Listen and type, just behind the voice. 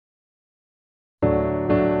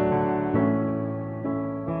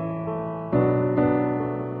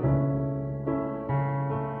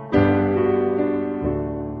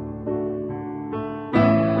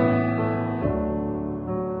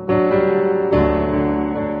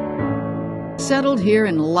Settled here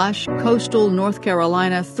in lush, coastal North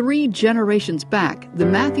Carolina 3 generations back, the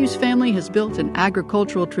Matthews family has built an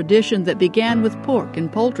agricultural tradition that began with pork and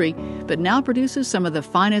poultry, but now produces some of the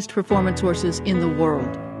finest performance horses in the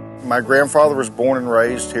world. My grandfather was born and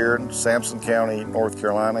raised here in Sampson County, North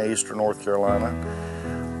Carolina, eastern North Carolina.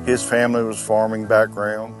 His family was farming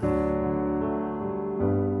background.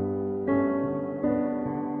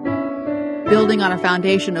 Building on a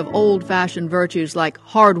foundation of old-fashioned virtues like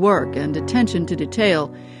hard work and attention to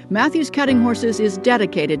detail, Matthews Cutting Horses is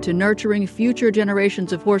dedicated to nurturing future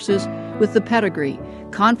generations of horses with the pedigree,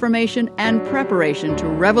 conformation, and preparation to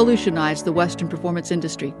revolutionize the Western performance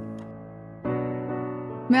industry.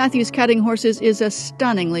 Matthews Cutting Horses is a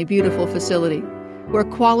stunningly beautiful facility where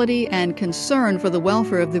quality and concern for the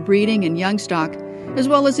welfare of the breeding and young stock, as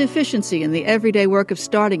well as efficiency in the everyday work of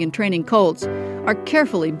starting and training colts, are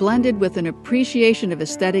carefully blended with an appreciation of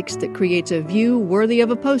aesthetics that creates a view worthy of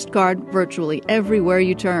a postcard virtually everywhere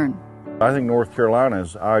you turn. I think North Carolina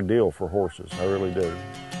is ideal for horses. I really do.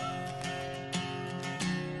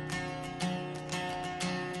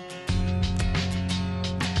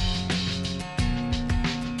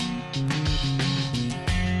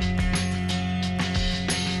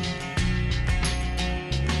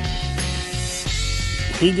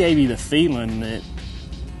 He gave you the feeling that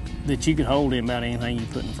you could hold him about anything you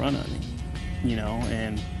put in front of him, you know,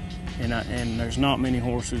 and there's not many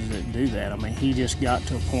horses that do that. I mean, he just got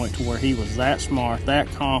to a point to where he was that smart, that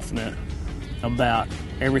confident about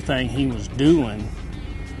everything he was doing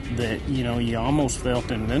that, you know, you almost felt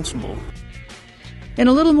invincible. In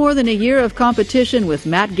a little more than a year of competition with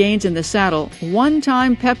Matt Gaines in the saddle,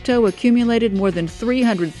 Time Pepto accumulated more than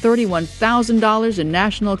 $331,000 in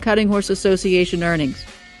National Cutting Horse Association earnings.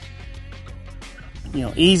 You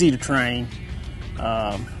know, easy to train,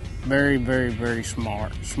 very, very, very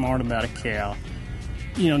smart about a cow.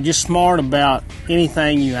 You know, just smart about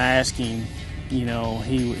anything you ask him. You know,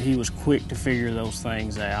 he was quick to figure those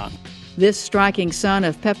things out. This striking son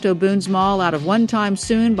of Pepto Boonsmall out of One Time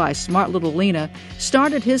Soon by Smart Little Lena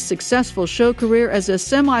started his successful show career as a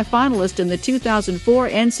semi-finalist in the 2004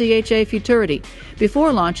 NCHA Futurity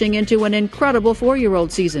before launching into an incredible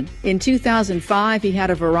 4-year-old season. In 2005, he had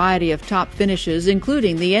a variety of top finishes,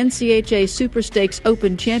 including the NCHA Super Stakes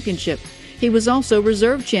Open Championship. He was also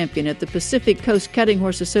reserve champion at the Pacific Coast Cutting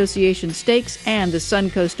Horse Association Stakes and the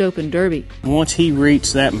Suncoast Open Derby. Once he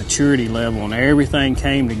reached that maturity level and everything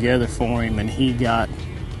came together for him and he got,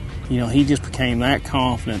 you know, he just became that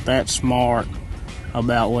confident, that smart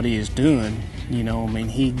about what he is doing, you know, I mean,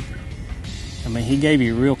 he gave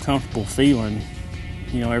you a real comfortable feeling,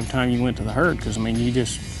 you know, every time you went to the herd, because, I mean, you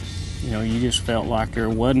just felt like there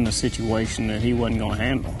wasn't a situation that he wasn't going to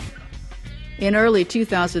handle. In early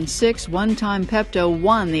 2006, Time Pepto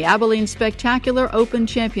won the Abilene Spectacular Open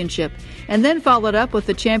Championship and then followed up with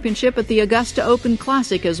the championship at the Augusta Open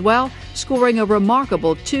Classic as well, scoring a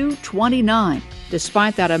remarkable 2:29.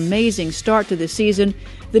 Despite that amazing start to the season,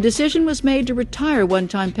 the decision was made to retire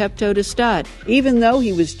Time Pepto to stud, even though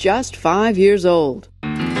he was just 5 years old.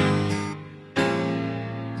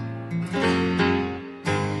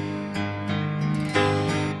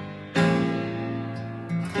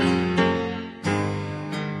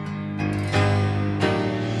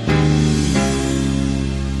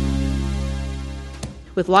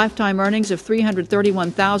 With lifetime earnings of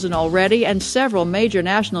 $331,000 already and several major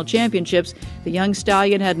national championships, the young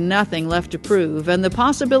stallion had nothing left to prove, and the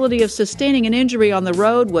possibility of sustaining an injury on the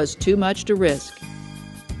road was too much to risk.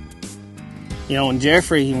 You know, when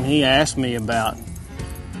he asked me about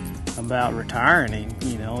retiring him,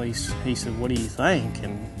 you know, he said, "What do you think?"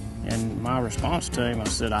 And my response to him, I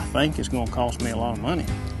said, "I think it's going to cost me a lot of money."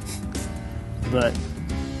 But,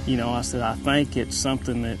 you know, I said, "I think it's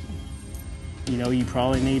something that, you know, you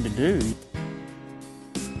probably need to do."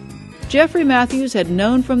 Jeffrey Matthews had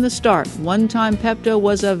known from the start Time Pepto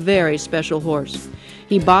was a very special horse.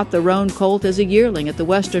 He bought the roan colt as a yearling at the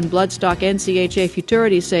Western Bloodstock NCHA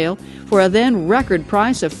Futurity sale for a then record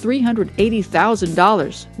price of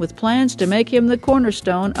 $380,000, with plans to make him the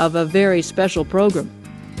cornerstone of a very special program.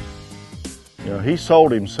 You know, he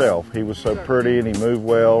sold himself. He was so pretty and he moved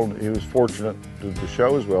well. He was fortunate to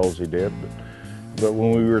show as well as he did. But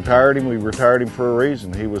when we retired him for a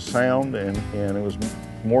reason. He was sound, and it was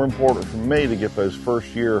more important for me to get those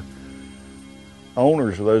first-year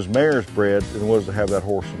owners of those mares bred than it was to have that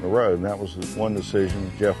horse on the road. And that was one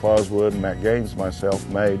decision Jeff Oswood and Matt Gaines and myself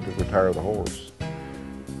made to retire the horse.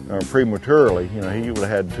 Prematurely, you know, he would have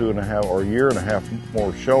had 2.5 or a year and a half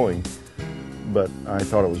more showing, but I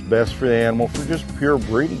thought it was best for the animal for just pure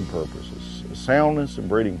breeding purposes, soundness and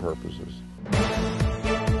breeding purposes.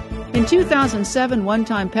 In 2007, One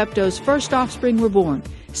Time Pepto's first offspring were born,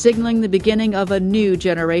 signaling the beginning of a new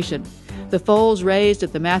generation. The foals raised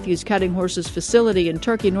at the Matthews Cutting Horses facility in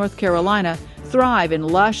Turkey, North Carolina, thrive in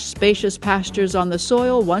lush, spacious pastures on the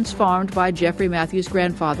soil once farmed by Jeffrey Matthews'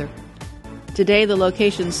 grandfather. Today, the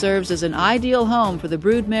location serves as an ideal home for the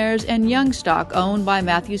broodmares and young stock owned by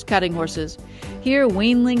Matthews Cutting Horses. Here,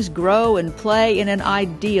 weanlings grow and play in an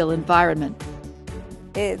ideal environment.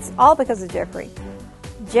 It's all because of Jeffrey.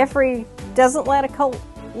 Jeffrey doesn't let a colt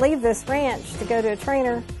leave this ranch to go to a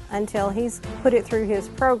trainer until he's put it through his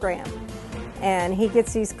program. And he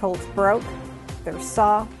gets these colts broke, they're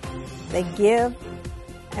soft, they give,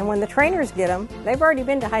 and when the trainers get them, they've already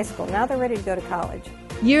been to high school. Now they're ready to go to college.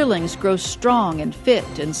 Yearlings grow strong and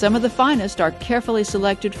fit, and some of the finest are carefully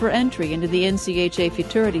selected for entry into the NCHA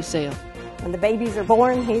Futurity Sale. When the babies are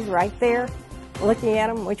born, he's right there looking at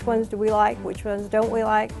them. Which ones do we like? Which ones don't we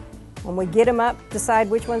like? When we get them up, decide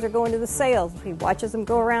which ones are going to the sales. He watches them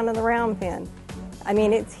go around in the round pen. I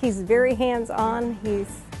mean, he's very hands-on.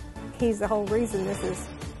 He's the whole reason this is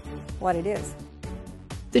what it is.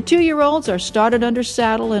 The 2-year-olds are started under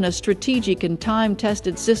saddle in a strategic and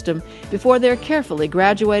time-tested system before they're carefully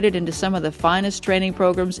graduated into some of the finest training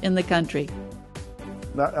programs in the country.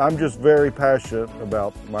 I'm just very passionate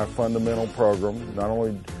about my fundamental program, not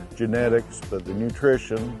only genetics, but the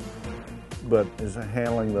nutrition, but is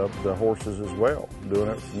handling the horses as well, doing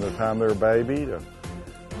it from the time they're a baby to,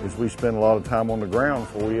 as we spend a lot of time on the ground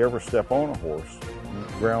before we ever step on a horse.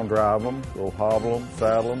 Ground drive them, go hobble them,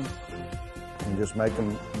 saddle them, and just make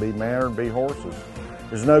them be mannered, be horses.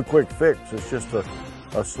 There's no quick fix. It's just a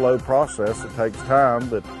slow process. It takes time,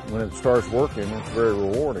 but when it starts working, it's very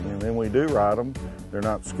rewarding. And then we do ride them. They're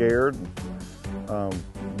not scared.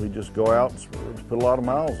 We just go out and put a lot of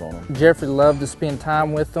miles on them. Jeffrey loved to spend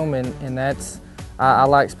time with them, and I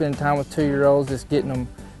like spending time with 2-year-olds, just getting them,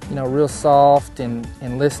 real soft and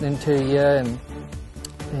listening to you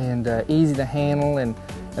and easy to handle. And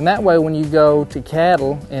that way, when you go to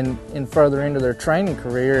cattle and further into their training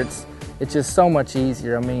career, it's just so much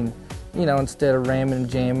easier. I mean, instead of ramming and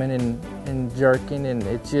jamming and jerking, and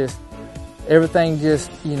everything just,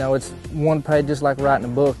 it's one page, just like writing a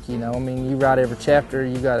book, I mean, you write every chapter,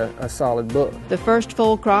 you got a solid book. The first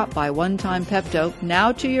foal crop by One Time Pepto,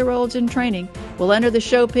 now 2-year-olds in training, will enter the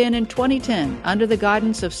show pen in 2010 under the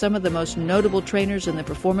guidance of some of the most notable trainers in the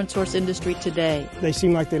performance horse industry today. They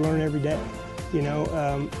seem like they learn every day.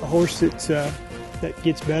 A horse that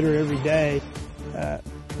gets better every day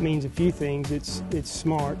means a few things. It's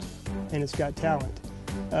smart and it's got talent.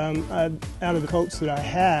 Out of the colts that I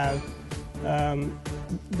have,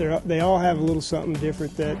 they all have a little something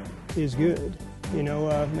different that is good. Maybe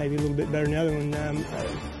a little bit better than the other one.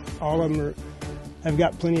 All of them have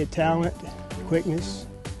got plenty of talent, quickness,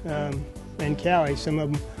 and cowie. Some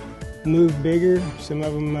of them move bigger, some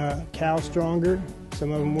of them cow stronger.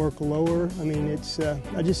 Some of them work lower. I mean, it's a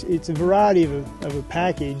variety of a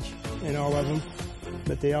package in all of them,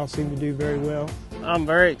 but they all seem to do very well. I'm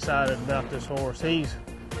very excited about this horse.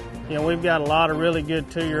 We've got a lot of really good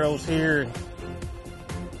 2-year-olds here.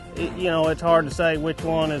 It's hard to say which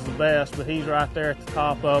one is the best, but he's right there at the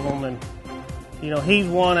top of them. And, he's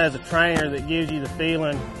one as a trainer that gives you the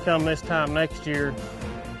feeling, come this time next year,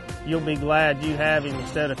 you'll be glad you have him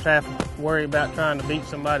instead of having to worry about trying to beat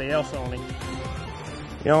somebody else on him.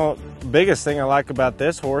 Biggest thing I like about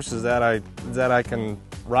this horse is that I can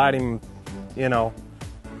ride him, in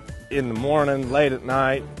the morning, late at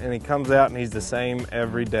night, and he comes out and he's the same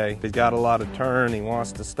every day. He's got a lot of turn, he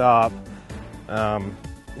wants to stop.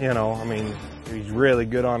 He's really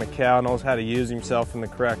good on a cow, knows how to use himself in the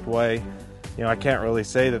correct way. I can't really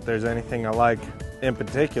say that there's anything I like in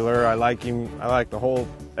particular. I like him, I like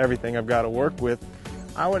everything I've got to work with.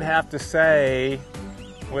 I would have to say,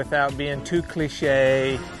 without being too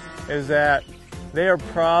cliche, is that they are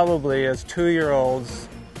probably, as 2-year-olds,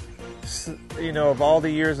 of all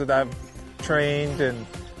the years that I've trained, and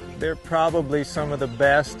they're probably some of the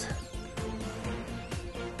best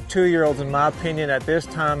 2-year-olds, in my opinion, at this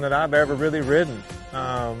time that I've ever really ridden.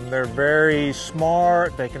 They're very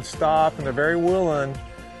smart, they can stop, and they're very willing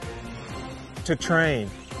to train.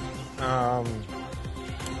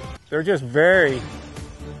 They're just very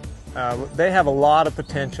they have a lot of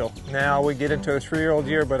potential. Now we get into a 3-year-old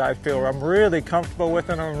year, but I feel I'm really comfortable with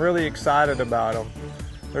them. I'm really excited about them.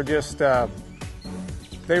 They're just, they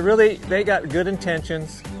got good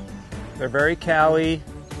intentions. They're very cowy,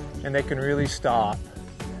 and they can really stop.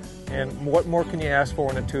 And what more can you ask for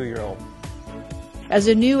in a 2-year-old? As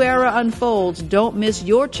a new era unfolds, don't miss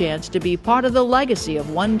your chance to be part of the legacy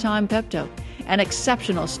of One Time Pepto. an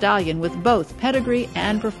exceptional stallion with both pedigree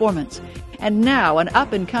and performance, and now an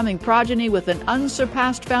up-and-coming progeny with an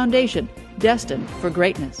unsurpassed foundation destined for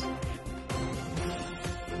greatness.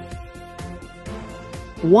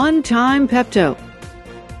 One Time Pepto.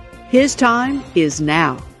 His time is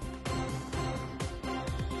now.